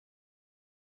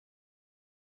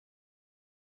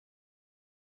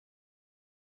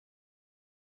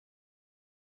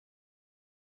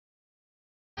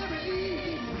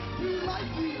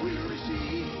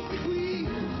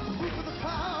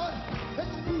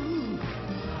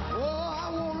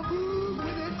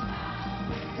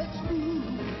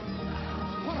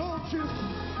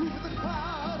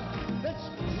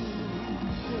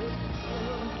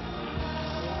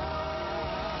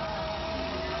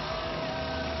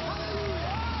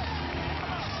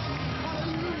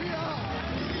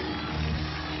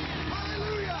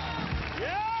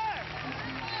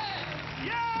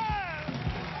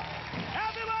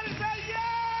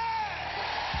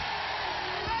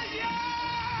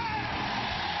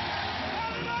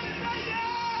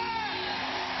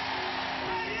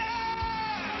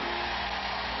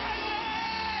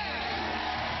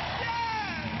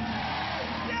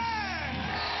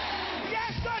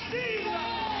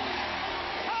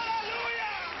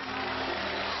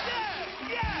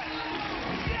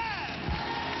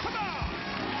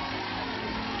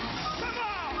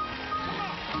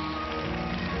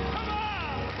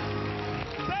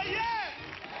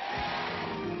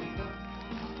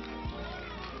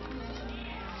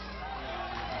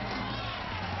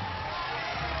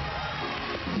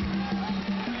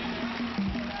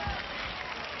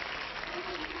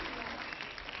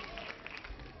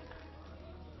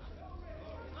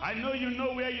I know you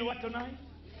know where you are tonight.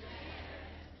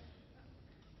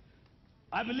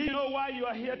 I believe you know why you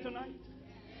are here tonight.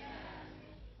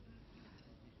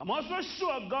 I'm also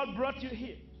sure God brought you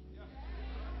here.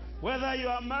 Whether you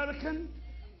are American,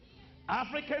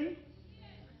 African,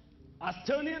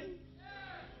 Estonian,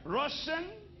 Russian,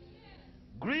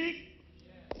 Greek,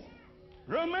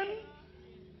 Roman,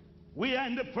 we are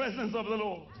in the presence of the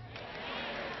Lord.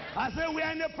 I said we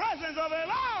are in the presence of the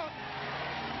Lord.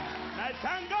 I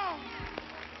thank God.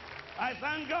 I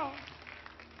thank God.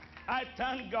 I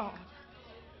thank God.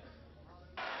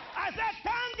 I said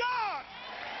thank God.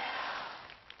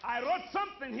 I wrote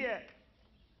something here.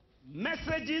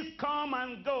 Messages come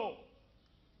and go.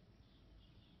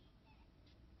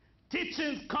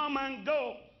 Teachings come and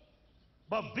go.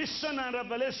 But vision and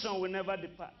revelation will never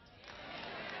depart.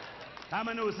 How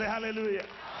many will say hallelujah?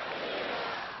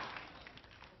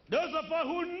 Those of us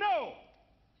who know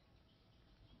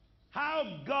how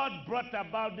God brought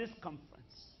about this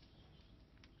conference.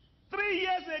 3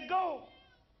 years ago,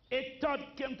 a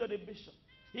thought came to the bishop.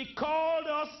 He called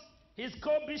us, his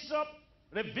co-bishop,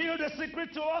 revealed the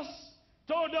secret to us,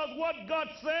 told us what God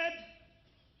said.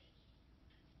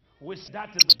 That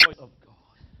is the voice of God.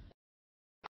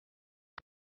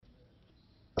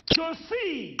 To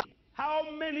see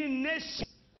how many nations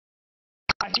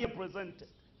are here presented.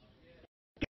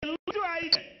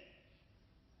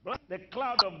 The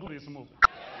cloud of glory is moving.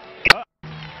 Let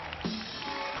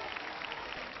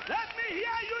me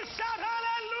hear you shout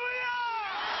hallelujah.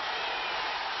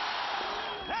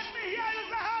 Let me hear you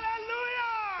say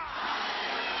hallelujah.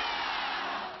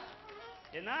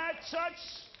 In our church,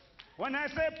 when I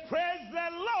say praise the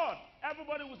Lord,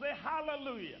 everybody will say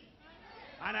hallelujah.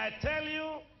 And I tell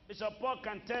you, Bishop Paul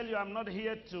can tell you, I'm not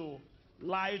here to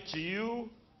lie to you.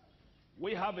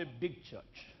 We have a big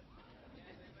church.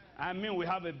 I mean, we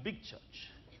have a big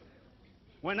church.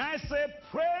 When I say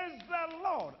praise the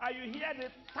Lord, are you hear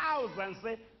the thousands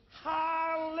say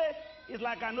hallelujah? It's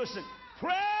like an ocean.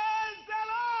 Praise the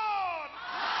Lord.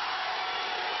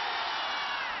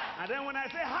 And then when I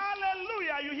say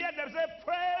hallelujah, you hear them say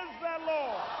praise the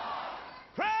Lord.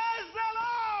 Praise the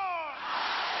Lord.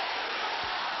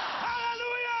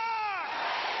 Hallelujah.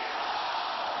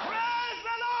 Praise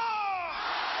the Lord.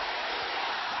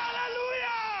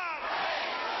 Hallelujah.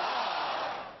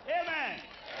 Amen.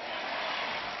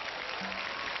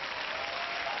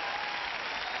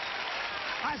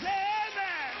 I say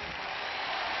amen.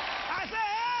 I say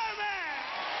amen.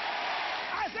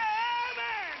 I say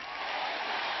amen.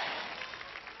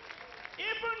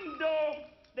 Even though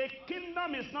the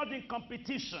kingdom is not in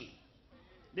competition,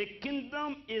 the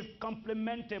kingdom is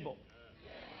complementable.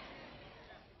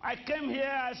 I came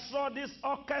here, I saw this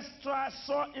orchestra, I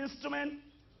saw instrument.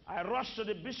 I rushed to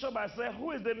the bishop, I said,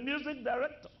 who is the music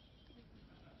director?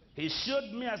 He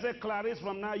showed me, I said, Clarice,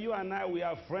 from now you and I, we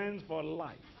are friends for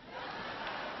life.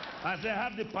 I said,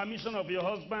 have the permission of your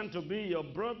husband to be your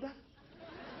brother.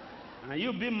 And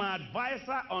you be my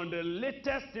advisor on the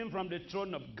latest thing from the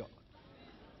throne of God.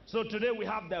 So today we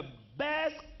have the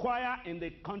best choir in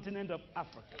the continent of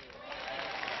Africa.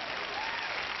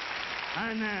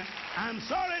 And I'm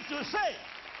sorry to say,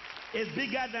 it's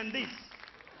bigger than this.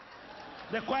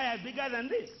 The choir is bigger than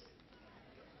this.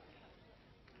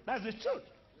 That's the truth.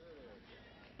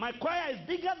 My choir is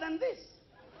bigger than this.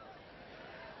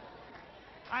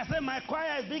 I said my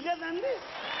choir is bigger than this.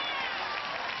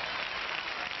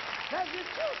 That's the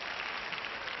truth.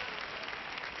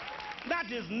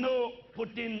 That is no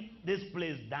putting this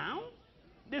place down.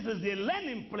 This is the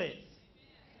learning place.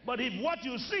 But if what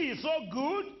you see is so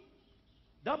good,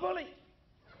 double it.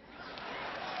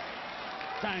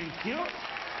 Thank you.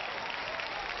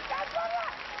 That's all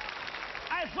right.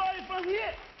 I saw it from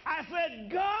here. I said,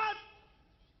 God,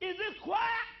 is it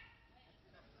choir?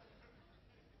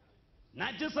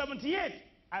 1978,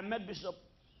 I met Bishop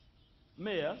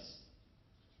Mayers.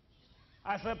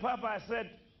 I said, Papa, I said,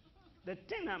 the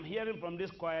thing I'm hearing from this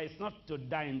choir is not to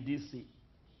die in D.C.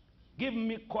 Give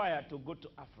me choir to go to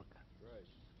Africa. Right.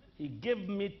 He gave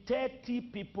me 30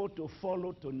 people to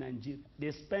follow to Nigeria.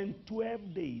 They spent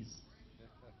 12 days.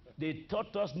 They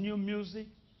taught us new music,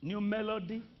 new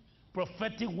melody,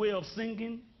 prophetic way of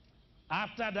singing.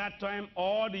 After that time,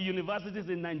 all the universities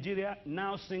in Nigeria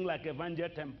now sing like Evangel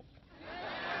Temple.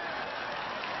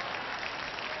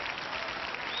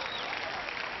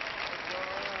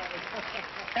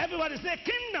 Everybody say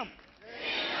kingdom.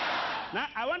 Now,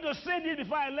 I want to say this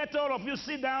before I let all of you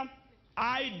sit down.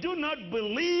 I do not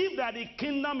believe that the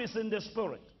kingdom is in the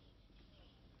spirit.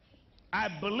 I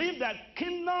believe that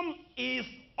kingdom is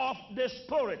of the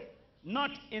spirit,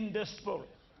 not in the spirit.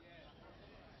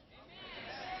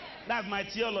 That's my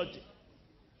theology.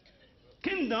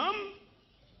 Kingdom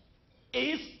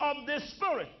is of the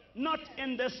Spirit, not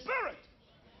in the Spirit.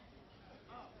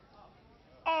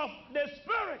 Of the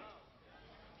Spirit.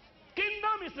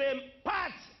 Kingdom is a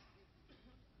part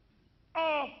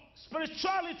of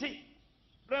spirituality,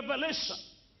 revelation.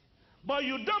 But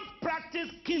you don't practice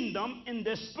kingdom in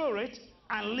the Spirit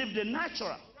and live the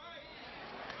natural.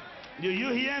 Do you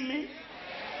hear me?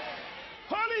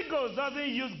 Holy Ghost doesn't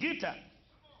use guitar.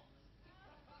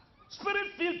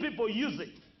 Spirit-filled people use it.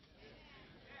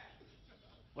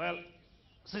 Well,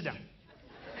 sit down.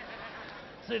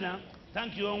 Sit down.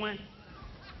 Thank you, Owen.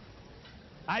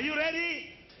 Are you ready?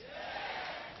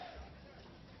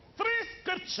 Three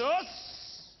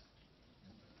scriptures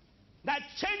that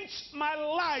changed my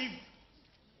life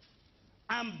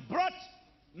and brought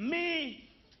me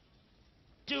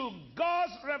to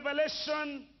God's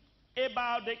revelation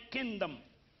about the kingdom.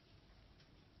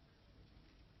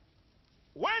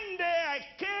 One day I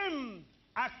came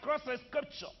across a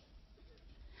scripture.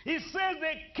 It says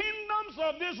the kingdoms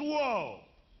of this world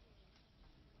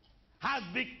has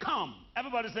become.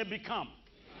 Everybody say become.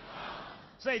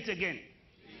 Say it again.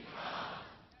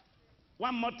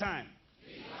 One more time.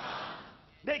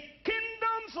 The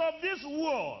kingdoms of this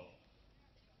world,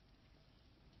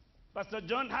 Pastor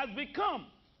John, has become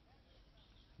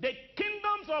the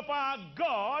kingdoms of our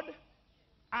God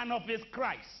and of his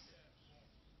Christ.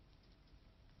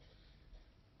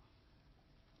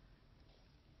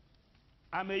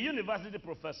 I'm a university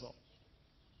professor,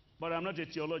 but I'm not a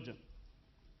theologian.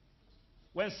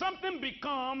 When something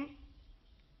become,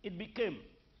 it became.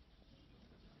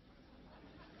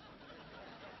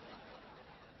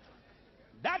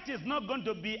 That is not going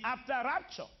to be after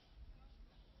rapture.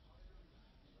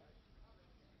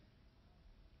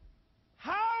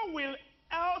 How will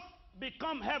earth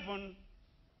become heaven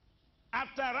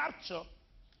after rapture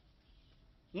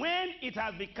when it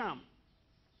has become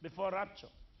before rapture?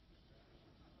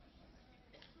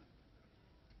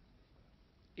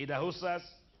 Idahosa's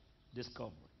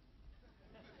discovery.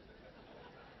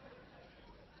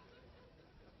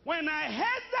 When I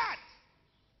heard that,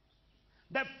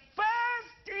 the first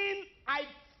thing I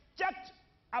checked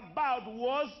about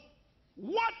was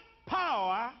what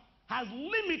power has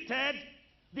limited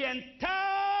the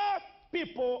entire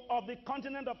people of the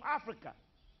continent of Africa.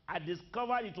 I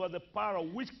discovered it was the power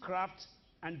of witchcraft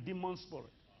and demon spirit.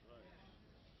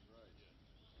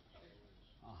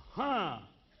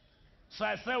 So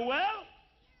I said, well,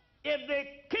 if the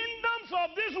kingdoms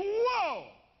of this world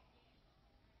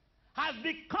has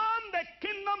become the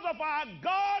kingdoms of our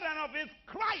God and of his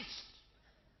Christ,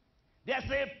 there's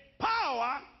a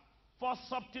power for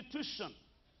substitution.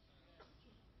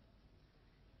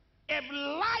 If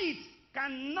light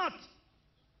cannot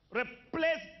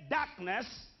replace darkness,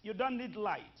 you don't need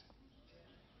light.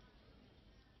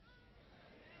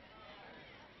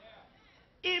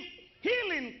 If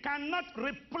healing cannot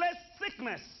replace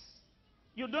sickness,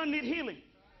 you don't need healing.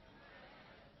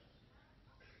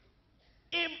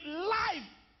 If life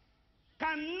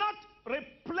cannot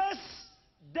replace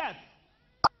death,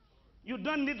 you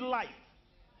don't need life.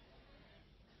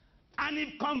 And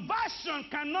if conversion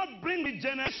cannot bring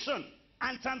regeneration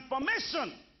and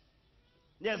transformation,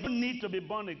 there's no need to be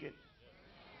born again.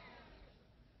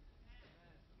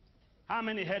 How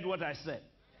many heard what I said?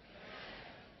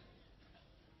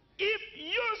 If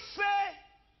you say,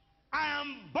 I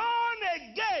am born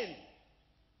again,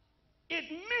 it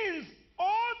means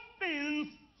all things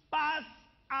pass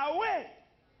away.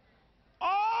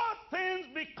 All things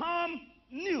become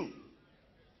new.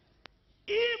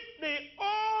 If the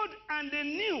old and the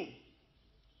new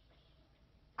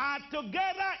are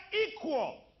together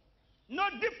equal, no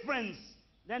difference,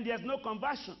 then there's no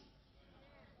conversion.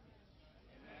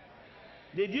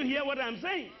 Did you hear what I'm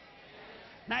saying?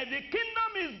 Now, if the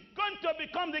kingdom is going to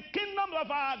become the kingdom of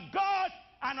our God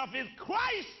and of his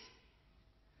Christ,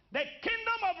 the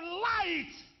kingdom of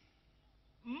light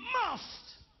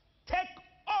must take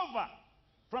over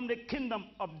from the kingdom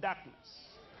of darkness.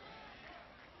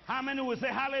 How many will say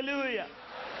hallelujah? Hallelujah.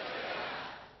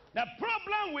 The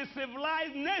problem with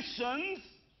civilized nations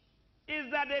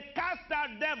is that they cast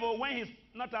out devil when he's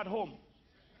not at home.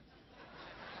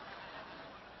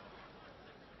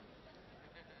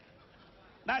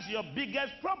 That's your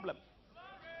biggest problem.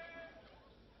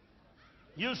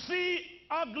 You see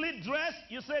ugly dress,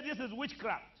 you say this is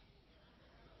witchcraft.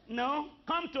 No,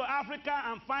 come to Africa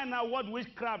and find out what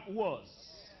witchcraft was.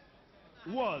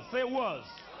 Was. Say was.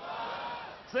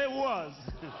 Say was.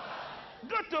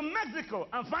 Go to Mexico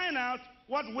and find out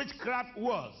what witchcraft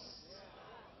was.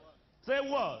 Say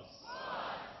was.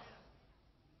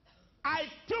 I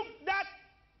took that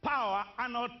power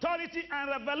and authority and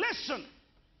revelation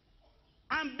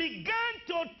and began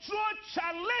to throw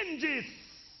challenges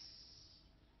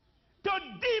to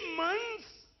demons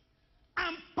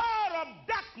and power of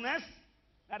darkness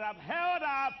that have held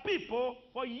our people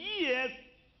for years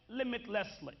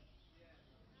limitlessly.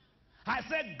 I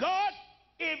said, God,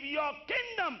 if your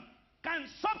kingdom can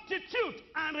substitute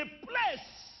and replace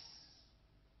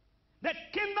the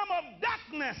kingdom of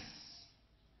darkness,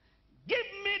 give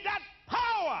me that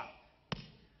power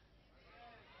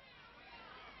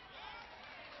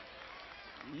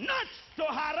not to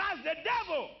harass the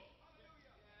devil,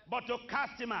 but to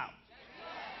cast him out.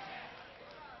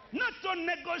 Not to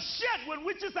negotiate with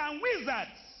witches and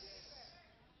wizards,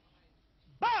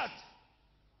 but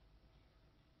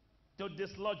to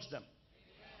dislodge them.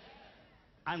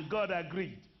 And God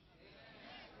agreed.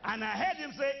 And I heard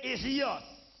him say, it's yours.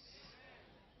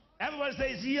 Everybody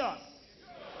say, it's yours.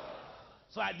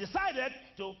 So I decided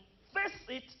to face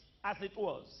it as it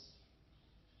was.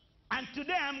 And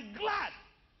today I'm glad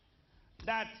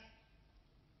that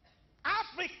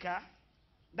Africa,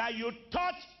 that you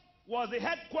thought was the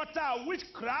headquarters of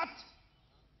witchcraft,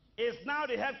 is now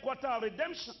the headquarters of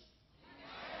redemption.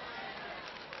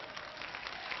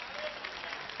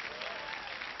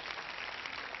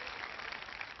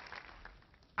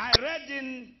 I read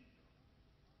in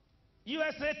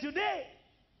USA Today,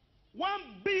 $1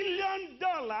 billion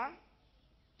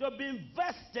to be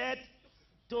invested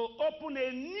to open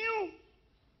a new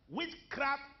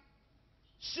witchcraft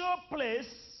show place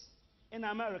in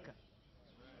America.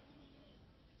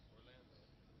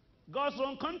 God's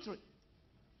own country.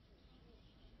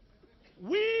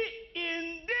 We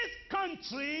in this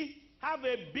country have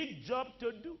a big job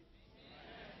to do.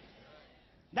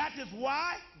 That is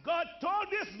why God told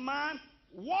this man,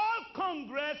 World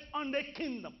Congress on the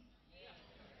Kingdom.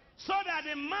 So that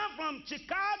the man from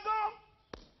Chicago,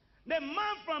 the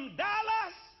man from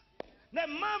Dallas, the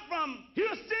man from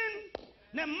Houston,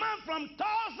 the man from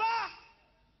Tulsa,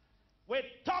 will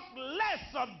talk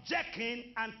less of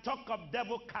jacking and talk of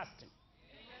devil casting.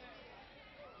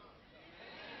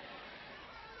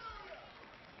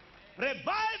 Revival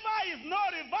is no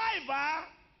revival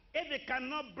if it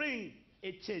cannot bring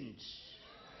a change.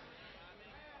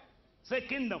 Say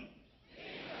kingdom.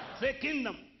 Say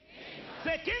kingdom.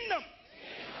 Say kingdom.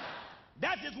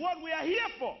 That is what we are here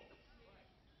for.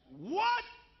 What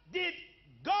did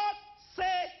God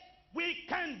say we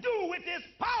can do with his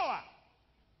power?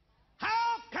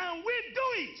 How can we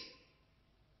do it?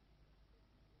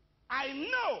 I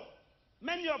know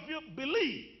many of you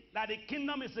believe that the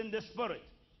kingdom is in the spirit.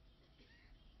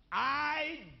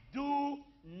 I do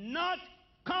not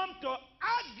come to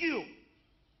argue.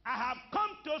 I have come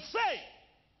to say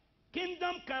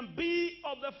kingdom can be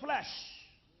of the flesh.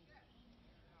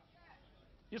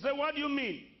 You say, what do you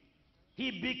mean?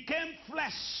 He became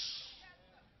flesh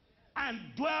and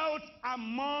dwelt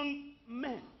among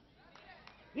men.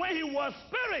 When he was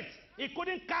spirit, he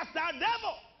couldn't cast out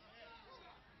devil.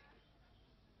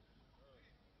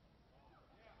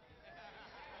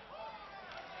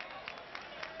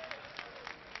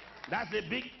 That's a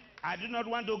big, I do not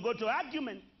want to go to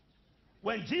argument.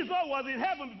 When Jesus was in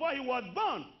heaven before he was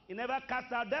born, he never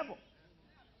cast out devil.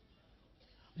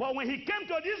 But when he came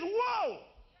to this world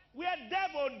where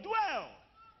devil dwell,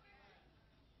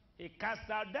 he cast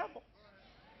out devil.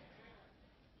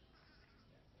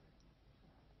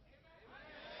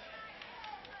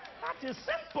 That is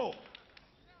simple.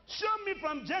 Show me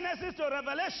from Genesis to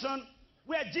Revelation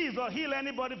where Jesus healed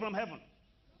anybody from heaven.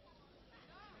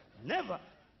 Never.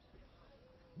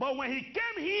 But when he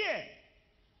came here,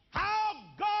 how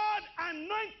God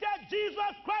anointed Jesus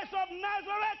Christ of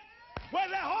Nazareth with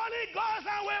the Holy Ghost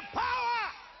and with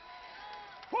power,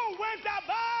 who went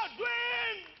about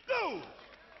doing good.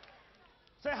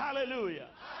 Say hallelujah. Hallelujah.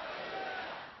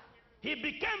 He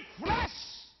became flesh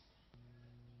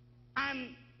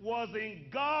and was in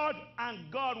God, and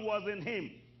God was in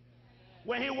him.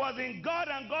 When he was in God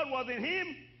and God was in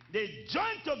him, they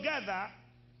joined together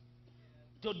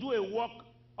to do a work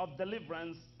of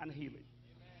deliverance and healing.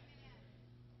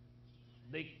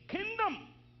 The kingdom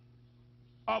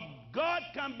of God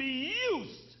can be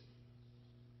used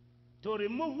to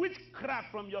remove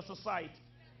witchcraft from your society.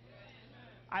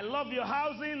 I love your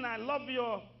housing, I love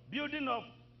your building of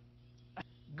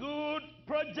good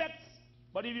projects,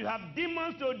 but if you have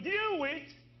demons to deal with,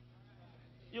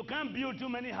 you can't build too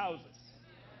many houses.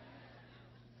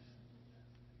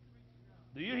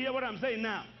 Do you hear what I'm saying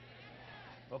now?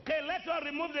 Okay, let us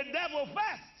remove the devil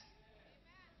first.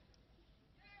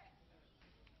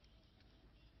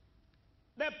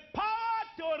 The power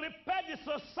to repair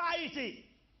the society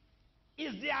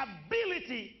is the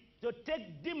ability to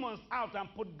take demons out and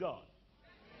put God.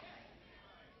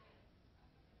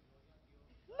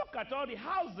 Look at all the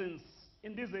housings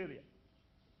in this area.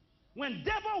 When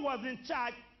devil was in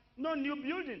charge, no new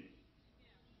building.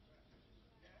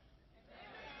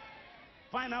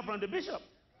 Find out from the bishop.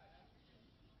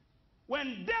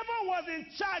 When devil was in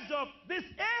charge of this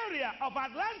area of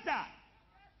Atlanta,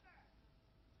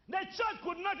 the church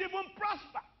could not even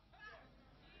prosper.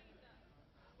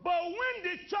 But when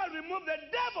the church removed the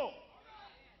devil,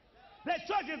 the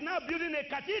church is now building a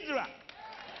cathedral.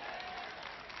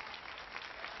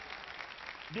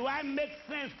 Do I make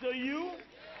sense to you?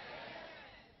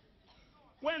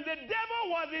 When the devil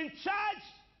was in charge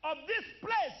of this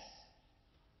place,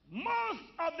 most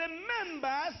of the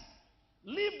members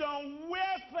lived on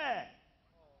welfare.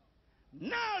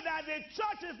 Now that the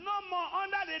church is no more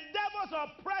under the devil's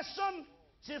oppression,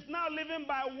 she's now living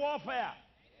by warfare.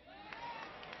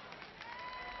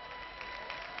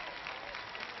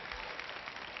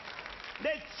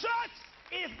 The church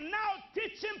is now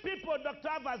teaching people, Dr.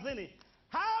 Avazini,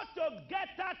 how to get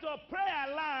out of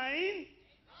prayer line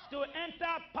to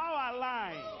enter power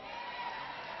line.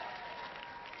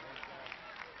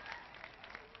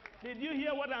 Did you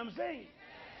hear what I'm saying?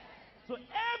 So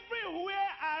everywhere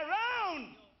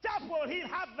around Chapel Hill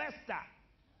Harvester,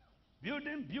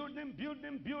 building.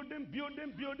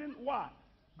 What?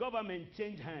 Government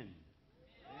change hand.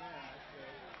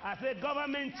 I said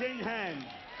government change hand.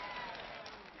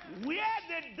 Where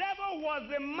the devil was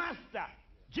the master,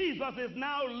 Jesus is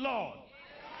now Lord.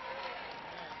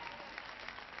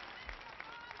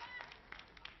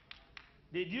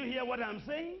 Did you hear what I'm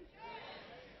saying?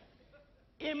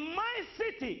 In my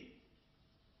city,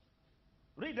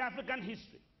 read African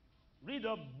history. Read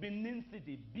of Benin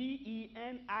City,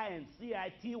 Benin-City.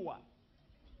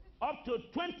 Up to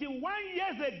 21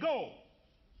 years ago,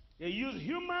 they used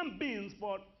human beings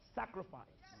for sacrifice.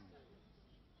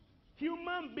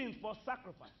 Human beings for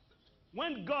sacrifice.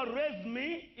 When God raised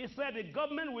me, he said the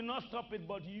government will not stop it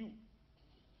but you.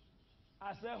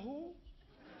 I said, who?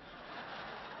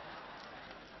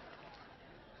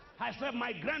 I said,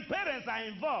 my grandparents are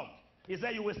involved. He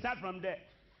said, you will start from there.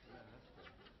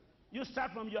 You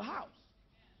start from your house.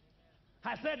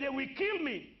 I said, they will kill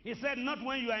me. He said, not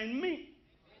when you are in me.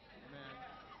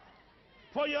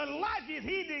 For your life is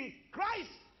hid in Christ,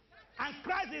 and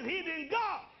Christ is hid in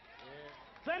God.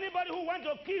 So anybody who wants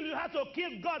to kill you has to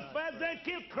kill God first, then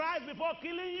kill Christ before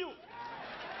killing you.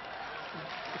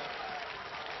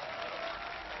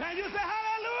 Can you say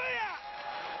hallelujah?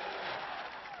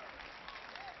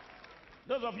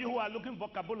 Those of you who are looking for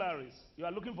vocabularies, you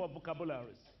are looking for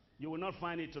vocabularies. You will not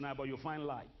find it tonight, but you'll find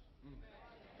life.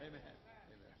 Amen.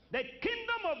 The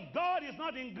kingdom of God is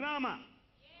not in grammar.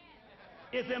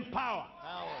 It's in power.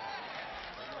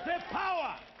 The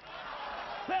power.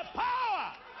 The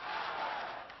power.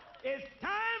 It's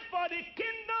time for the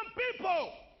kingdom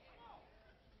people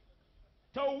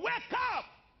to wake up.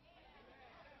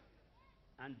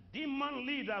 And demon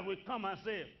leaders will come and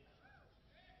say,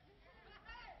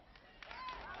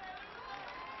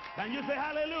 can you say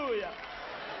hallelujah?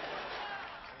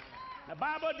 The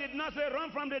Bible did not say run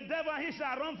from the devil, he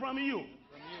shall run from you.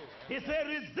 He said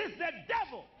resist the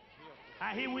devil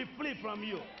and he will flee from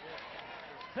you.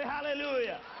 Say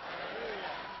hallelujah.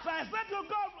 So I said to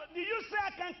God, do you say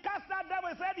I can cast that devil?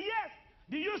 He said yes.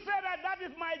 Do you say that that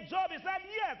is my job? He said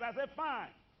yes. I said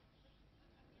fine.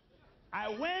 I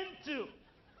went to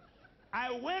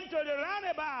the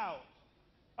roundabout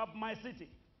of my city.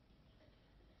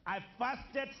 I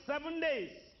fasted 7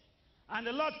 days. And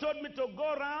the Lord told me to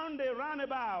go round the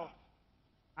roundabout.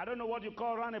 I don't know what you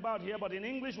call roundabout here, but in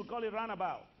English we call it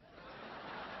roundabout.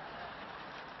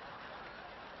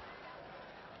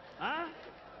 Huh?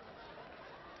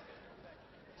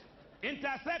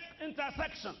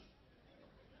 Intersection.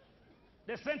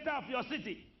 The center of your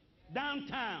city.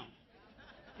 Downtown.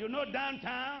 You know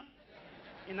downtown?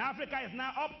 In Africa it's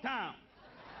now uptown.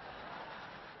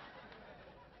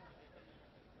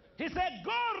 He said,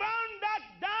 go round that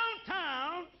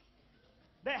downtown,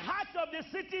 the heart of the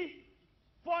city,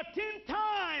 14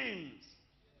 times.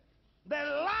 The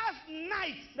last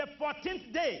night, the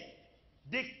 14th day,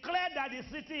 declare that the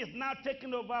city is now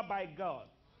taken over by God.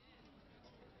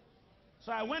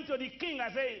 So I went to the king.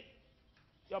 I said,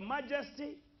 Your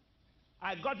Majesty,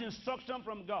 I got instruction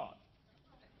from God.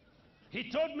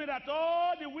 He told me that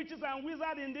all the witches and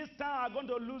wizards in this town are going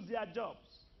to lose their jobs.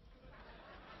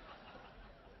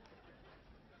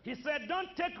 He said, don't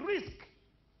take risk.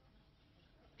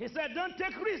 He said, don't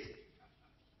take risk.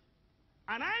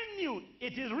 And I knew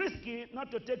it is risky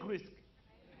not to take risk.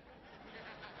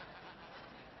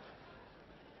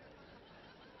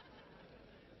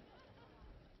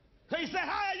 So he said,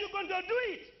 how are you going to do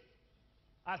it?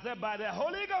 I said, by the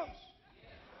Holy Ghost.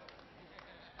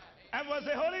 Everyone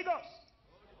say Holy Ghost.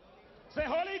 Say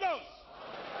Holy Ghost.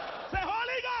 Say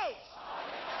Holy Ghost.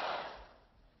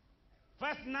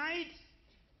 First night,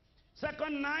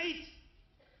 second night,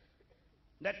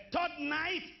 the third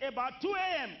night, about 2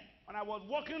 a.m., when I was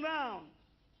walking around,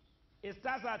 it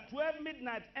starts at 12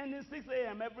 midnight, ending 6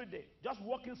 a.m. every day. Just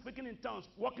walking, speaking in tongues,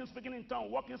 walking, speaking in tongues,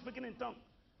 walking, speaking in tongues.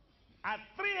 At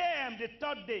 3 a.m. the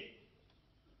third day,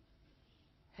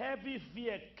 heavy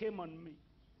fear came on me.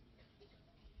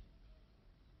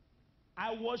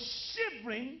 I was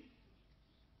shivering.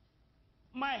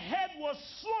 My head was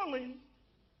swollen.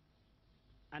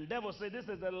 And devil said, this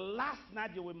is the last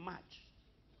night you will march.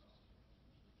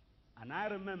 And I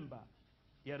remember,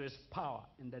 there is power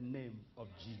in the name of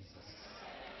Jesus.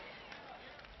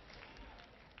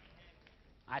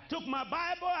 I took my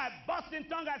Bible, I burst in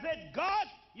tongues, I said, God,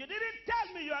 you didn't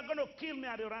tell me you are going to kill me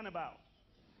at the roundabout.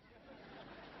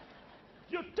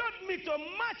 You told me to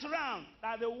march around,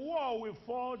 that the wall will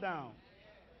fall down.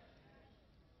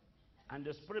 And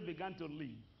the spirit began to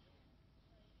leave.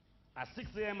 At 6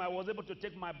 a.m., I was able to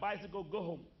take my bicycle, go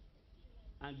home,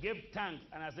 and give thanks.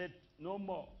 And I said, no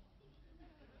more.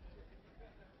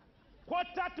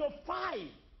 4:45,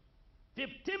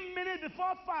 15 minutes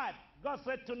before 5, God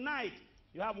said, tonight,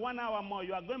 you have 1 hour more.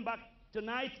 You are going back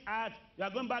tonight you are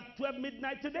going back 12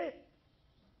 midnight today.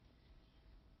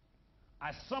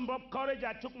 I summoned up courage.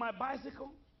 I took my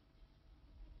bicycle.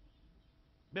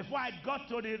 Before I got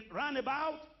to the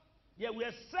roundabout, there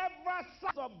were several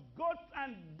sorts of goats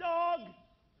and dogs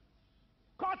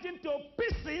cut into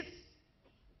pieces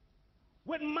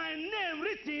with my name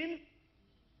written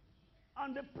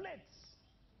on the plates.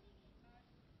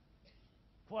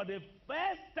 For the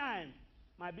first time,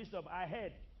 my bishop, I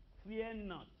heard, fear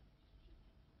not.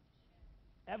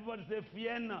 Everybody say,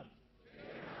 fear not.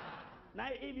 Fear not. Now,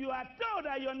 if you are told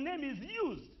that your name is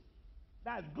used,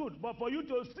 that's good. But for you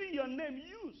to see your name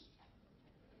used,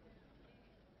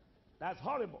 that's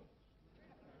horrible.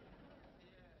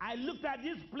 I looked at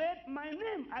this plate, my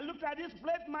name. I looked at this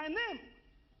plate, my name.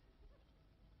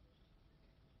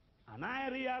 And I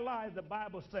realized the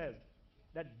Bible says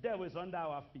the devil is under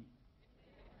our feet.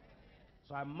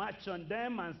 So I marched on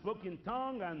them and spoke in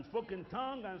tongue and spoke in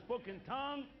tongue and spoke in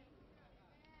tongue.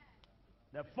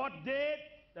 The 4th day,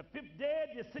 the 5th day,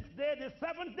 the 6th day, the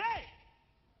 7th day,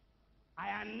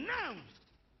 I announced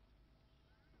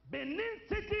Benin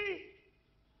City,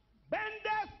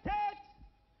 Bender State,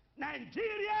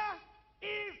 Nigeria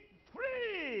is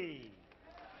free.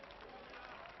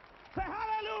 Say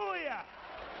hallelujah.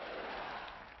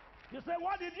 You say,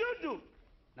 what did you do?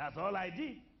 That's all I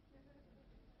did.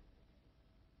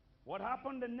 What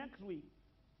happened the next week?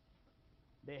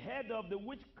 The head of the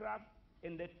witchcraft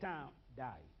in the town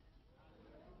died.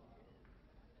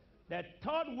 The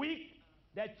 3rd week,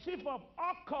 the chief of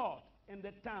occult in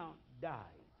the town died.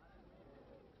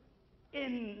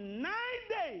 In 9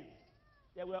 days,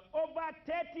 there were over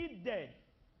 30 dead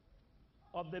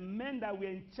of the men that were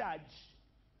in charge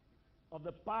of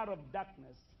the power of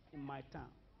darkness in my town.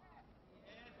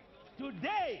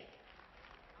 Today,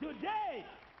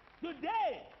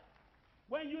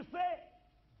 when you say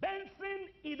Benson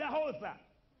Idahosa,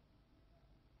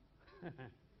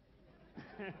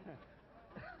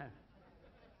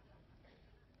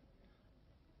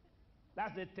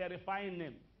 that's a terrifying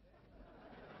name.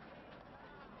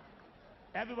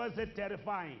 Everybody say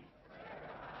terrifying.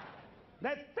 The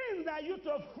things that used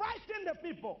to frighten the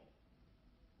people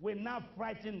will now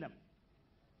frighten them.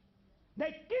 The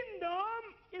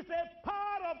kingdom is a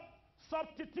power of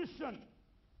substitution,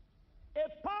 a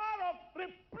power of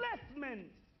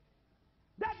replacement.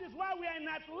 That is why we are in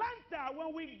Atlanta.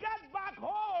 When we get back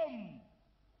home,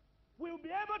 we'll be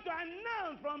able to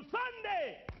announce from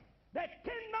Sunday the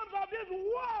kingdoms of this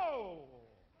world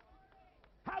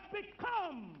have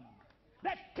become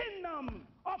the kingdom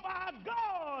of our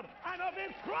God and of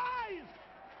His Christ.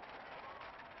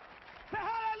 Say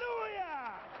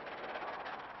hallelujah.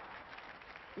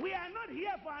 We are not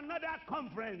here for another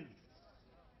conference.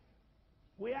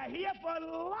 We are here for a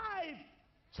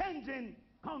life-changing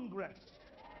congress.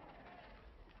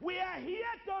 We are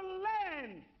here to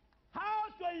learn how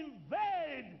to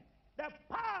invade the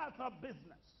path of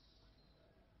business.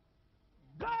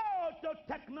 Go to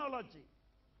technology.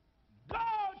 Go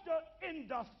to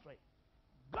industry.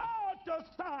 Go to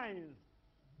science.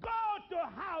 Go to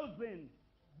housing.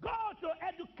 Go to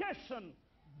education.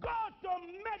 Go to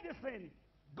medicine.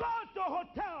 Go to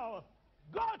hotels.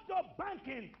 Go to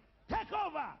banking. Take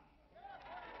over.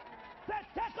 Say,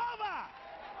 take over.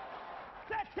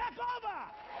 Say, take over.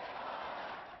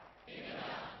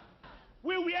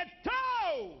 We were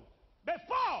told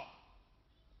before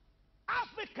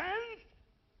Africans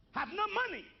have no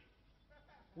money.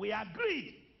 We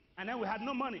agreed, and then we had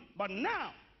no money. But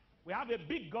now, we have a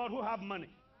big God who have money.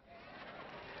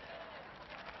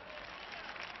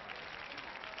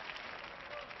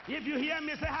 If you hear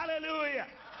me, say hallelujah.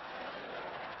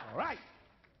 All right.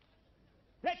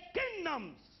 The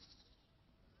kingdoms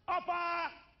of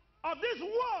this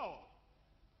world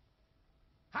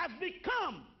has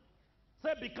become,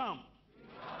 say become.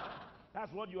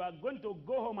 That's what you are going to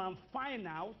go home and find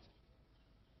out.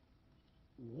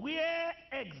 Where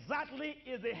exactly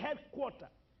is the headquarters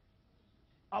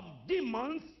of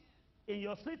demons in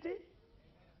your city,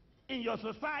 in your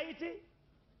society?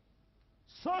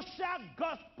 Social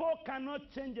gospel cannot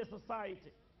change a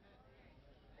society.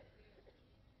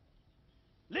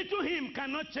 Little hymn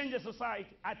cannot change a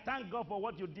society. I thank God for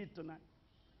what you did tonight.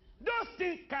 Those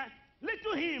things can,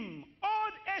 little hymn,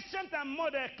 old, ancient, and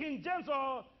modern, King James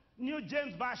or New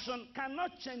James Version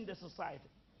cannot change the society.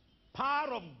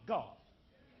 Power of God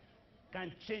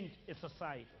can change a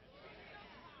society.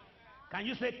 Can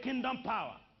you say kingdom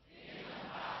power? Kingdom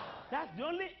power. That's the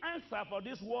only answer for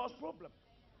this world's problem.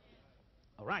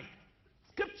 All right.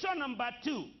 Scripture number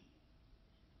 2.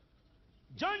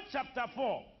 John chapter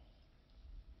 4.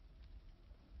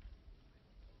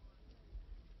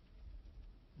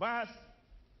 Verse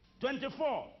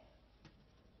 24.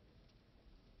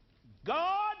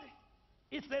 God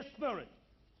is a spirit.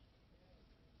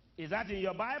 Is that in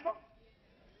your Bible?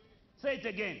 Say it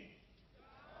again.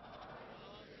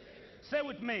 Say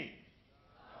with me.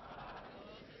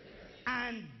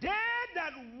 And they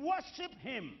that worship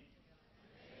him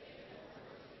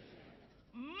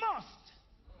must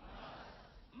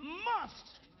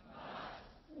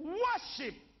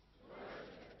worship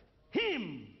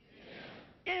him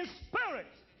in spirit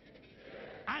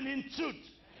and in truth.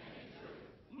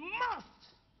 Must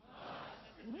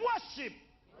worship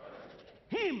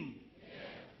him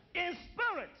in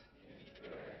spirit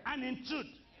and in truth.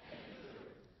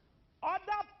 Other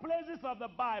places of the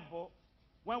Bible,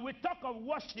 when we talk of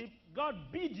worship, God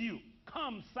bids you,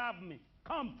 come serve me,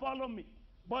 come follow me.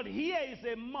 But here is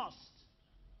a must.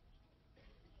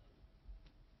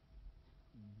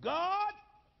 God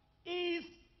is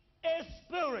a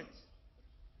spirit.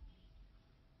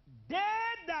 They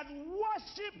that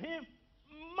worship him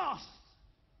must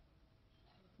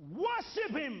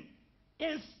worship him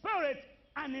in spirit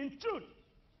and in truth.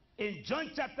 In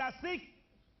John chapter 6,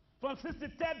 from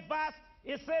 63rd verse,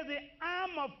 it says the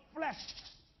arm of flesh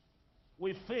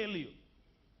will fail you.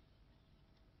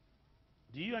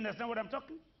 Do you understand what I'm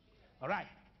talking? All right.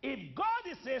 If God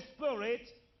is a spirit,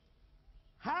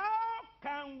 how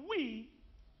can we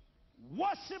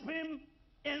worship him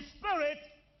in spirit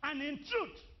and in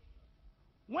truth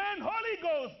when Holy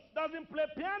Ghost doesn't play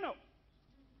piano?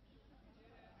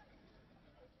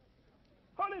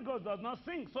 Holy Ghost does not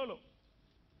sing solo.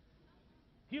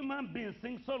 Human beings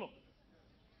sing solo.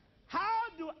 How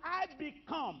do I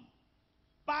become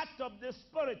part of the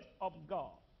Spirit of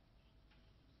God?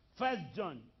 1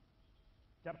 John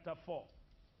chapter 4.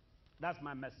 That's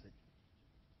my message.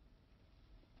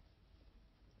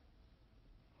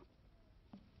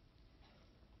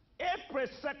 April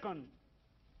 2nd,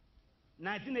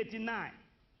 1989,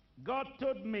 God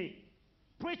told me,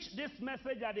 preach this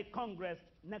message at the Congress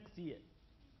next year.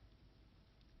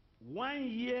 1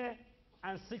 year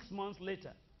and 6 months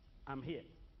later, I'm here.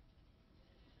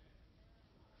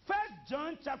 1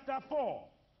 John chapter 4.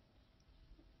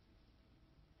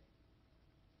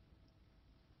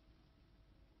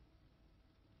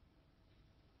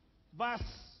 Verse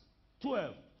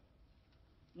 12.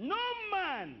 No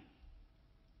man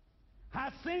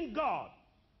has seen God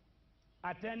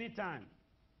at any time.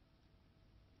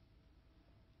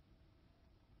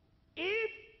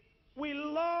 If we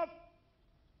love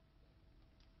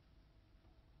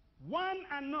one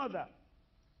another,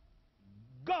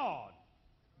 God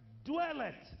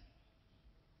dwelleth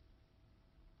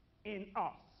in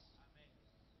us,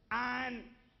 and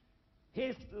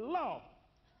his love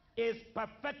is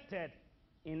perfected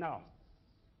in us.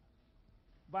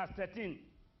 Verse 13.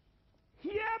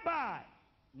 Hereby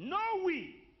know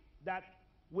we that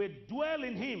we dwell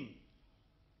in him,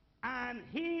 and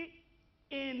he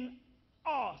in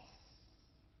us.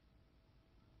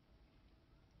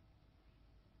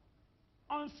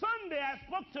 On Sunday, I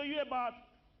spoke to you about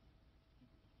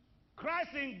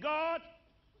Christ in God,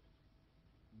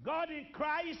 God in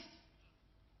Christ,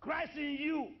 Christ in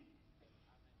you.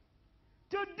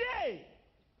 Today,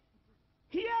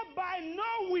 hereby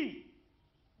know we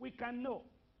can know.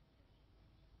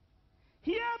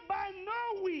 Hereby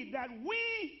know we that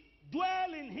we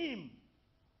dwell in him,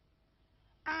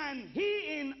 and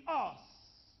he in us.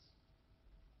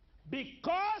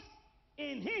 Because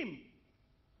in him,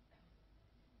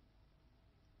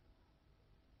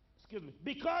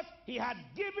 because he had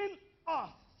given us.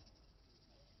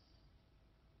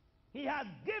 He has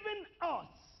given us.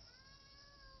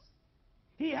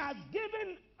 He has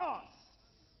given us.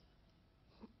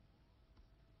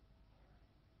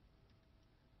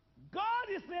 God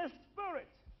is a spirit.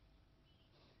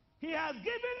 He has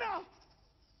given us.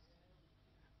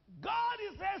 God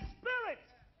is a spirit.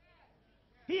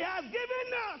 He has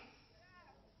given us.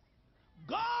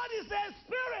 God is a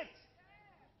spirit.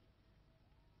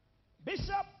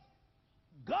 Bishop,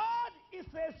 God is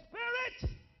a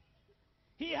spirit.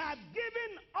 He has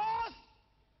given us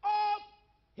of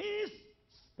his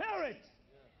spirit.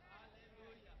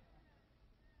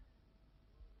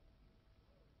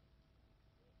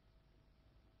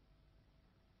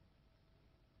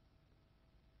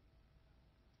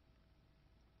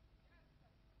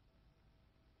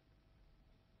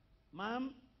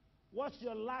 Ma'am, what's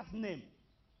your last name?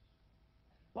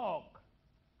 Pork.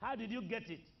 How did you get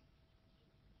it?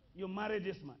 You married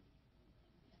this man.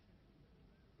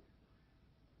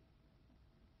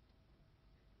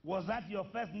 Was that your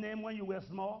first name when you were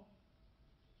small?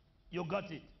 You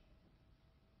got it.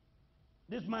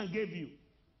 This man gave you.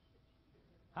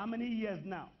 How many years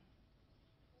now?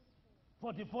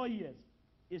 44 years.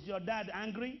 Is your dad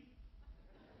angry?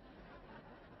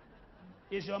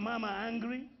 Is your mama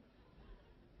angry?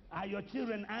 Are your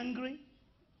children angry?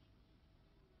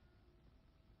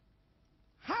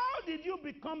 How did you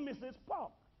become Mrs.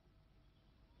 Park?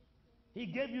 He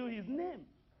gave you his name.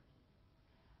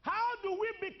 How do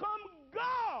we become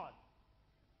God?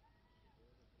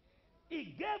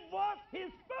 He gave us his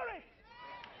spirit.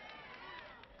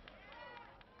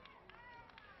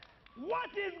 What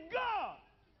is God?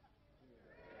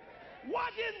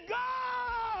 What is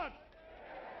God?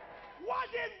 What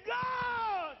is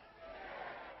God?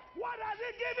 What has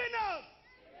he given us?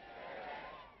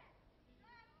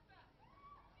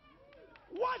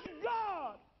 What is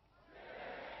God?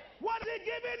 What is he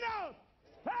giving us?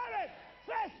 Spirit.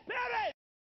 Say spirit.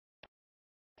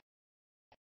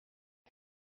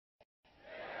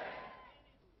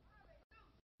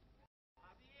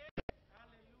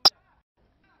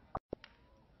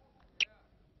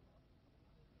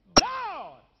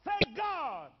 God. Say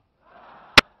God.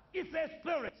 It's a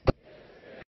spirit.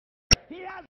 He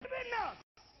has given us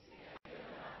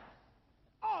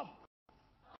up.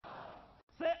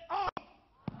 Say up.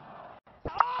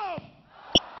 Up.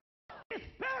 His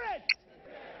spirit.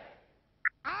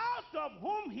 Out of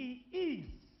whom he is.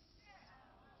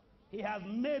 He has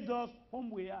made us whom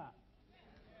we are.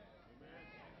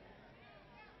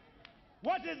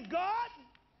 What is God?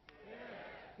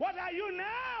 What are you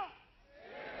now?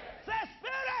 Say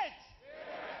spirit.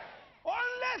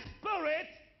 Only spirit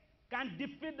can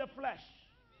defeat the flesh.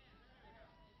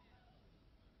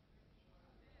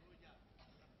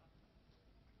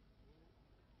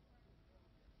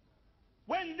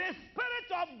 When the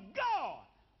Spirit of God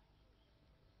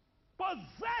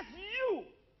possess you,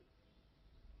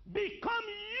 become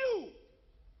you.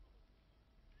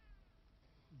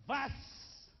 Verse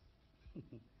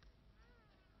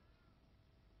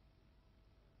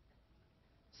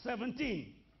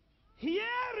 17.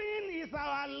 Herein is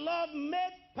our love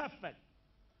made perfect,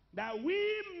 that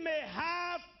we may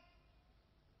have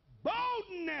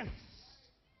boldness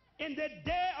in the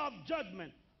day of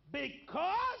judgment,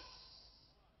 because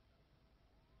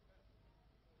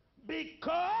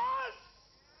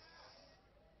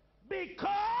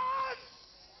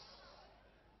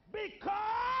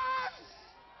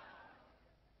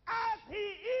as he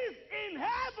is in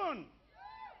heaven,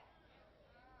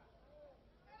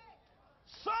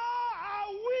 so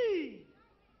are we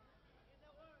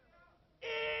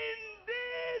in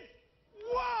this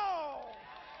world.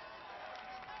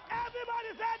 Everybody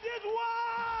say this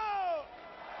world.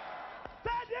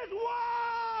 Say this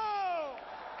world.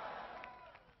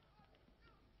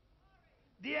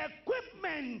 The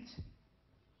equipment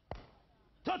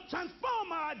to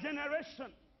transform our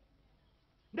generation,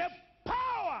 the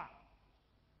power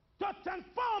to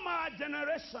transform our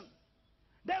generation,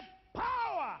 the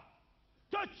power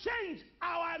to change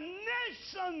our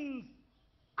nations,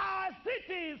 our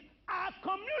cities, our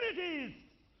communities,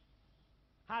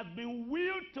 has been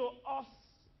willed to us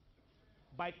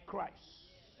by Christ.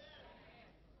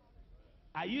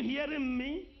 Are you hearing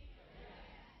me?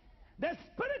 The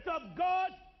Spirit of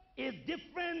God is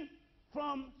different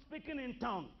from speaking in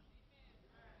tongues.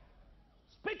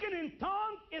 Speaking in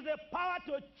tongues is a power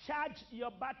to charge your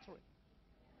battery.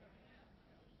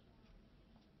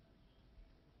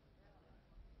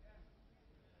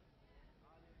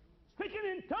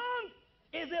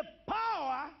 is a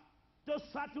power to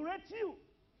saturate you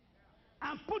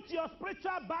and put your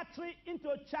spiritual battery into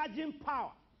charging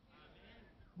power.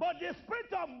 But the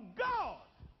Spirit of God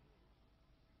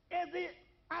is the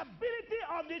ability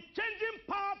of the changing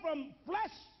power from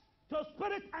flesh to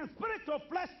spirit and spirit to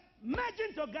flesh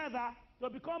merging together to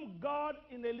become God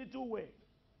in a little way.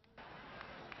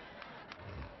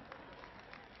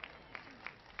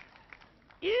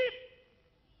 If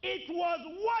it was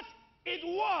what it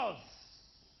was,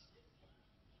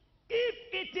 if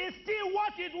it is still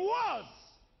what it was,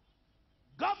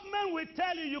 government will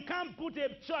tell you you can't put a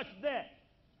church there.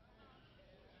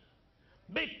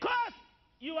 Because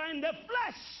you are in the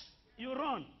flesh, you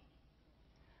run.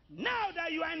 Now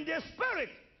that you are in the spirit,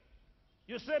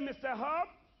 you say, Mr. Hub,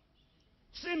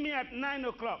 see me at 9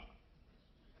 o'clock.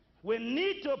 We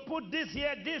need to put this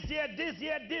here, this here, this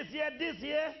here, this here, this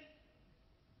here.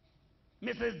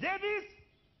 Mrs. Davis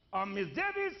or Miss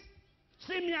Davis,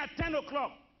 see me at 10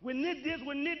 o'clock. We need this,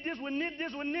 we need this, we need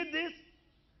this, we need this.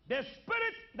 The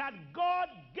spirit that God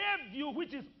gave you,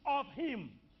 which is of Him.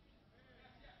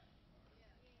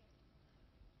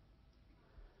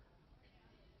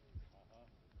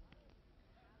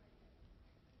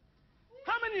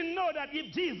 How many know that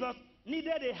if Jesus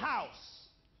needed a house,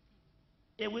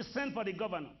 He will send for the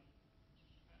governor?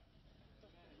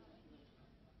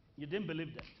 You didn't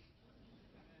believe that.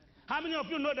 How many of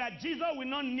you know that Jesus will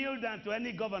not kneel down to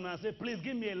any governor and say, please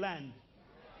give me a land?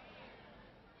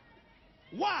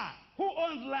 Why? Who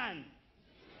owns land?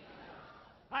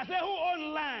 I say, who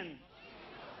owns land?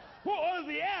 Who owns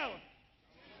the earth?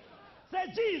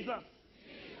 Say, Jesus.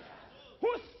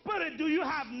 Whose spirit do you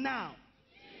have now?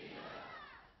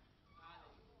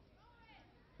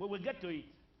 We will get to it.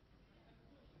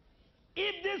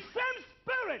 If the same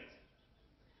spirit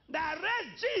that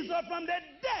raised Jesus from the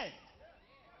dead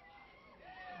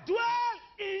dwell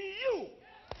in you,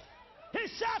 He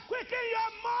shall quicken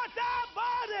your mortal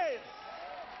bodies.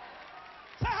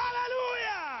 Say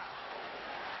hallelujah.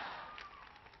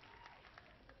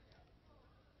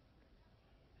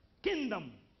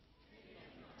 Kingdom.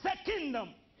 Say kingdom.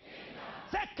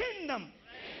 Say kingdom.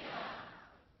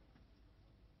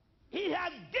 He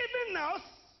has given us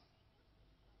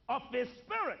of His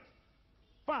Spirit.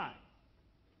 Fine.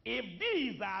 If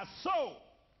these are so,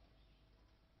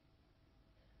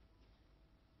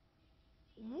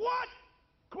 what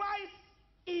Christ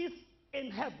is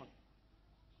in heaven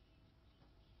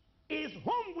is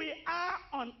whom we are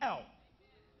on earth.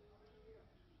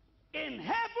 In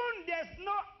heaven, there's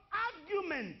no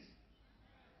argument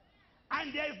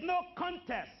and there is no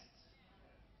contest.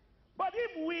 But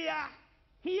if we are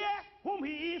here, whom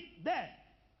He is there.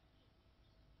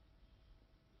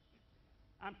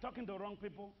 I'm talking to the wrong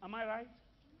people. Am I right?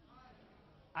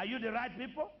 Are you the right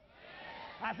people?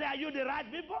 I say, are you the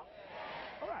right people?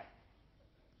 All right.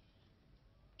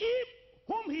 If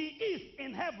whom He is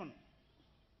in heaven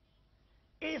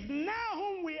is now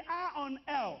whom we are on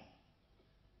earth,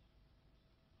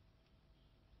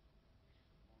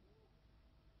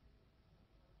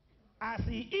 as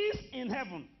He is in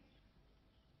heaven,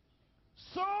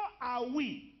 so are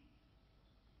we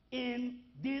in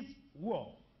this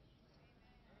world.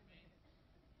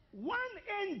 One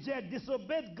angel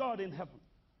disobeyed God in heaven,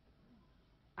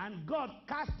 and God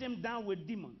cast him down with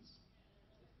demons.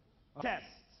 Test.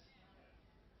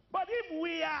 But if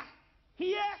we are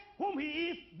here, whom He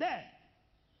is there.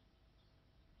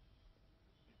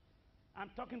 I'm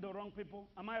talking to the wrong people.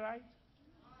 Am I right?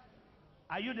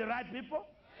 Are you the right people?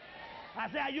 I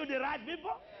say, are you the right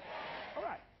people? All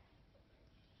right.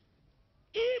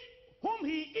 If whom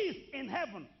He is in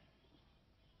heaven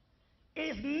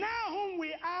is now whom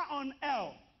we are on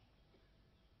earth,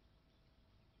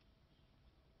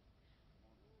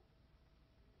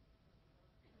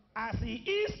 as He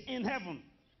is in heaven,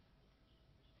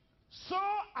 so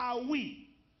are we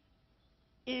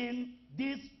in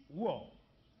this world.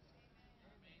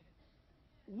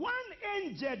 One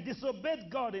angel disobeyed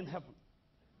God in heaven,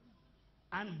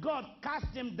 and God cast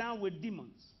him down with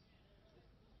demons.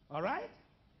 All right?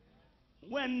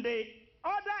 When the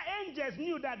other angels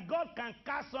knew that God can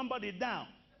cast somebody down,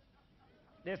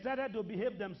 they started to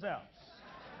behave themselves.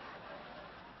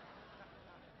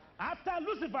 After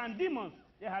Lucifer and demons,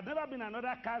 there had never been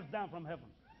another cast down from heaven.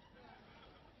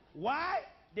 Why?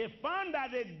 They found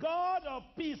that the God of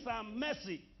peace and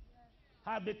mercy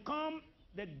had become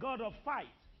the God of fight.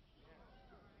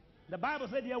 The Bible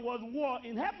said there was war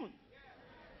in heaven.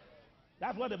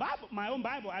 That's what the Bible, my own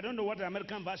Bible, I don't know what the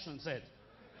American version said.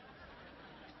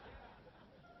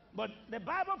 But the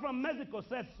Bible from Mexico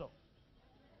said so.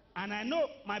 And I know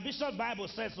my bishop's Bible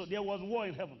says so. There was war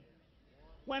in heaven.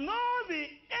 When all the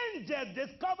angels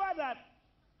discovered that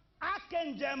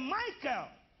Archangel Michael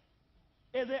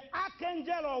is the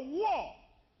archangel of war,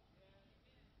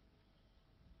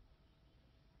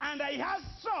 and he has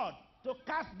sword to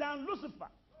cast down Lucifer,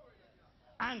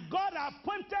 and God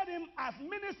appointed him as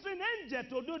ministering angel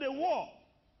to do the war.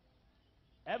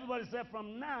 Everybody said,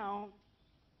 from now,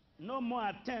 no more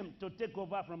attempt to take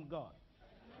over from God.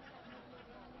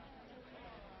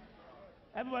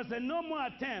 Everybody said, no more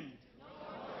attempt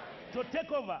to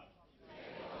take over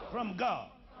from God.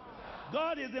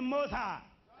 God is the Most High.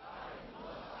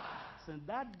 Since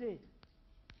that day,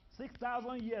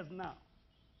 6,000 years now,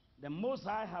 the Most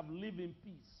High have lived in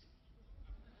peace.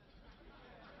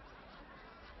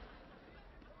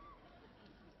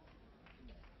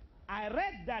 I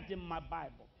read that in my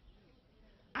Bible.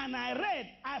 And I read,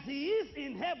 as he is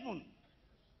in heaven,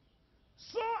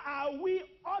 so are we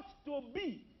ought to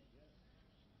be.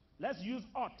 Let's use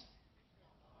ought.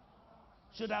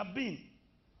 Should have been.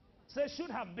 Say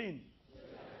should have been.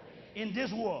 In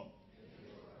this world.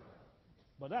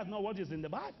 But that's not what is in the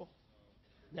Bible.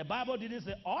 The Bible didn't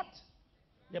say ought.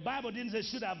 The Bible didn't say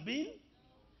should have been.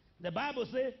 The Bible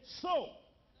says so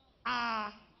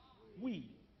are we.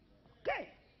 Okay.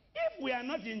 If we are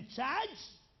not in charge,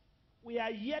 we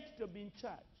are yet to be in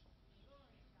charge.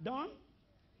 Done?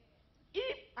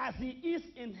 If as he is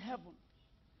in heaven,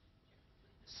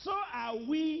 so are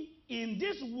we in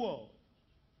this world.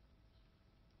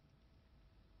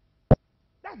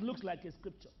 That looks like a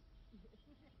scripture.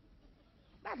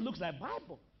 That looks like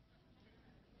Bible.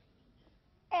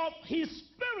 Of his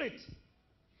spirit,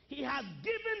 he has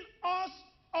given us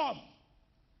of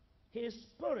his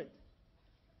spirit.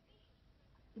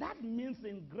 That means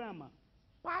in grammar,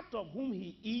 part of whom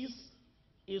he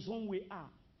is whom we are.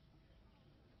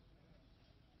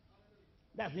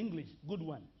 That's English, good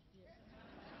one.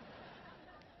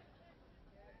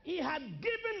 He had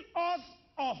given us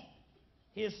of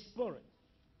his spirit.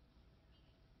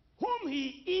 Whom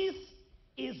he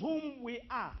is whom we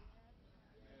are.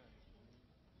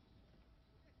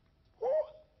 Who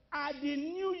are the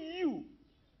new you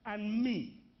and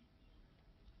me?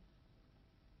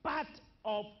 Part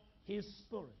of his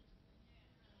spirit.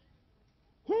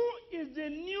 Who is the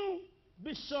new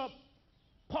Bishop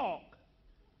Park?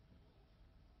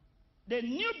 The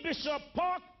new Bishop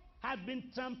Park has been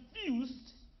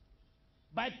transfused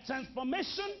by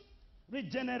transformation,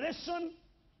 regeneration,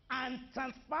 and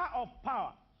transfer of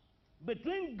power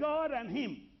between God and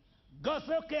him. God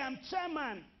said, okay, I'm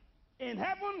chairman in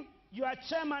heaven, you are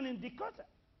chairman in Dakota.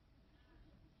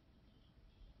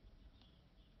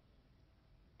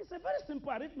 It's a very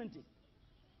simple arithmetic.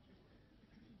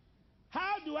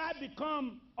 How do I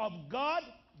become of God?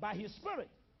 By his spirit.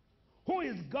 Who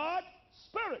is God?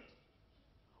 Spirit.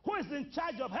 Who is in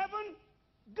charge of heaven?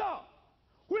 God.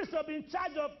 Who is to be in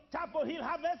charge of Chapel Hill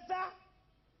Harvester?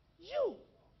 You.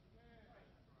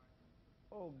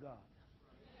 Oh God.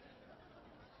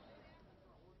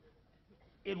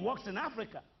 It works in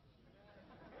Africa.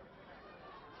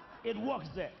 It works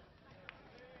there.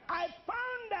 I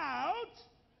found out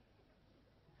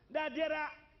that there are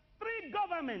 3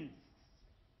 governments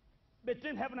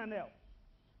between heaven and hell.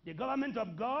 The government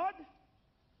of God,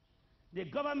 the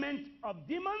government of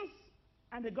demons,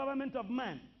 and the government of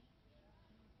man.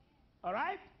 All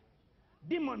right?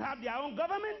 Demons have their own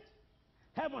government,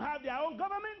 heaven have their own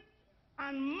government,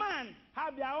 and man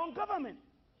have their own government.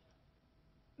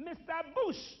 Mr.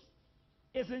 Bush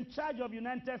is in charge of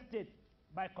United States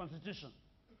by constitution.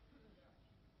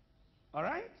 All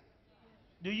right?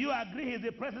 Do you agree he's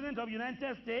the president of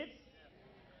United States?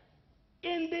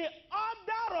 In the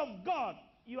order of God,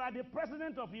 you are the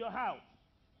president of your house.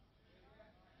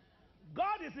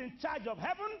 God is in charge of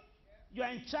heaven. You are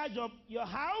in charge of your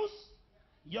house,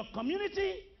 your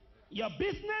community, your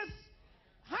business.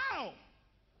 How?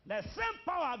 The same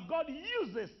power God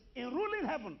uses in ruling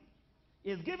heaven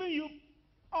is giving you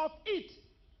of it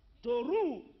to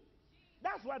rule.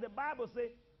 That's why the Bible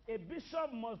says a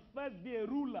bishop must first be a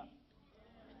ruler.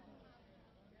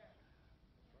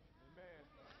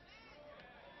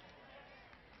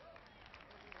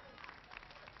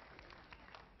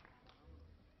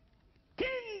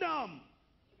 Kingdom.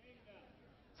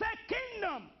 Say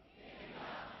kingdom.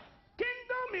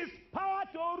 Kingdom is power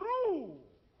to rule.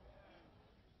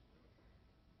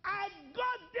 I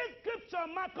got this scripture,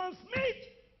 Malcolm Smith,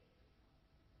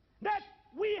 that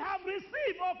we have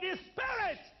received of his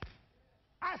spirit.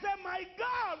 I said, my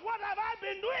God, what have I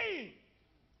been doing?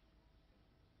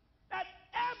 That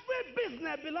every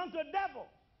business belongs to the devil.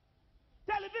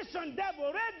 Television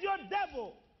devil, radio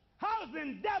devil,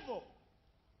 housing devil.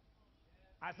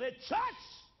 I said, church,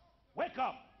 wake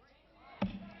up.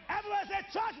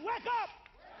 church, wake up.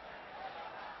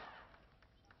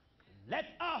 Let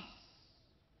us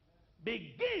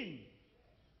begin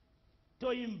to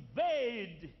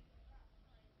invade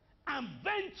and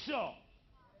venture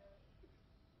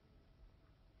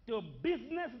to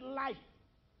business life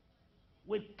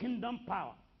with kingdom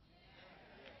power.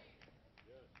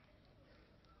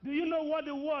 Do you know what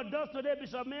the world does today,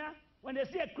 Bishop Mayor? When they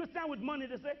see a Christian with money,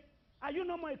 they say, are you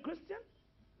no more a Christian?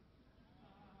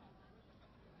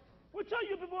 We tell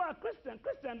you people are Christian.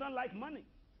 Christians don't like money.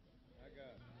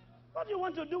 What do you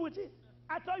want to do with it?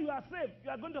 I thought you are saved.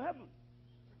 You are going to heaven.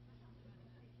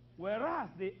 Whereas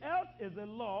the earth is the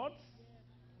Lord's,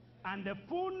 and the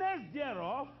fullness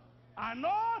thereof, and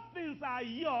all things are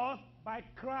yours by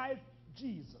Christ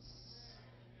Jesus.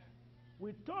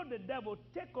 We told the devil,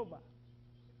 take over.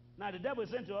 Now the devil is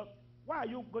saying to us, why are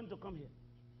you going to come here?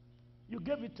 You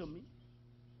gave it to me.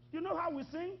 You know how we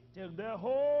sing? Take the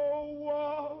whole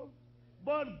world,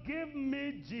 but give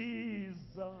me Jesus.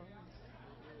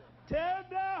 Take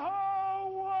the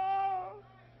whole world,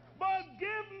 but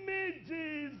give me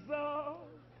Jesus.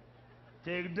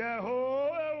 Take the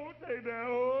whole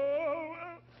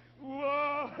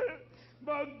world,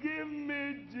 but give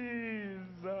me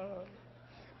Jesus.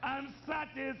 I'm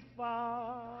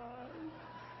satisfied.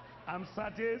 I'm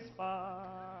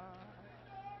satisfied.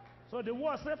 So the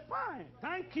world said, fine,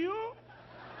 thank you.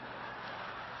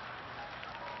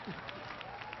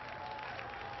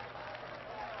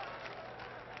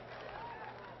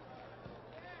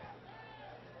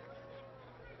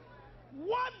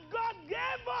 What God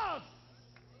gave us,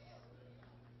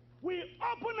 we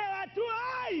opened our two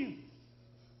eyes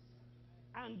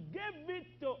and gave it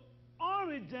to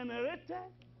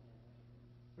unregenerated,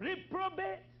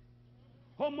 reprobate,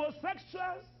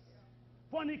 homosexuals,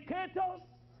 fornicators,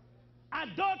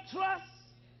 adulterers.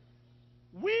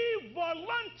 We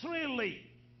voluntarily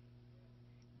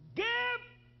gave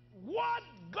what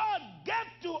God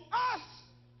gave to us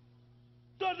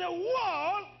to the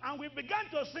world, and we began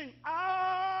to sing,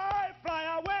 I fly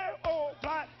away, oh,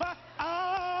 fly, fly,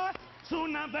 I,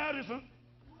 soon and very soon,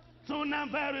 soon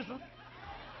and very soon,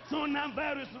 soon and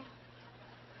very soon.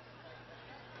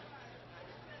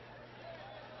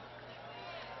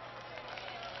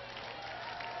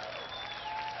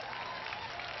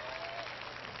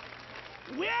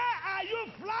 Where are you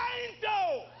flying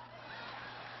to?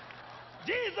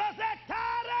 Jesus said,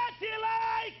 tarry till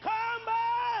I come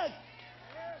back.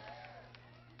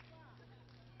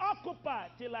 Occupy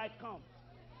till I come.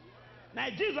 Now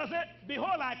Jesus said,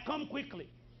 behold, I come quickly.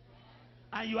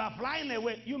 And you are flying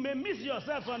away. You may miss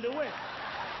yourself on the way.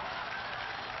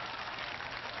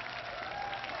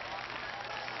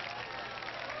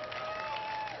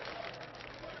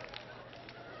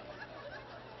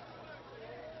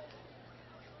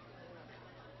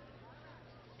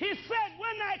 He said,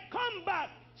 when I come back,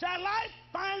 shall I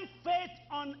find faith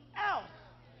on earth?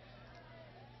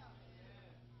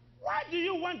 Why do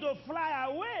you want to fly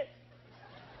away?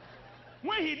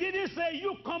 When he didn't say,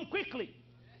 you come quickly.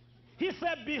 He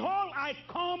said, behold, I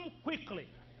come quickly.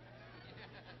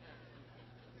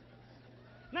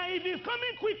 Now, if he's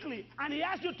coming quickly and he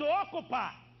asks you to occupy,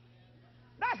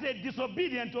 that's a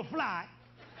disobedience to fly.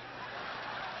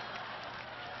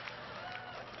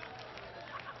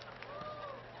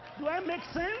 Do I make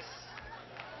sense?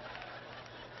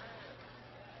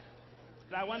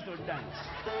 I want to dance.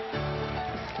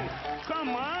 Come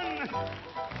on.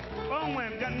 Oh my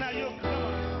God, now you come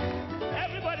on.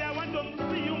 Everybody, I want to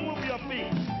see you move.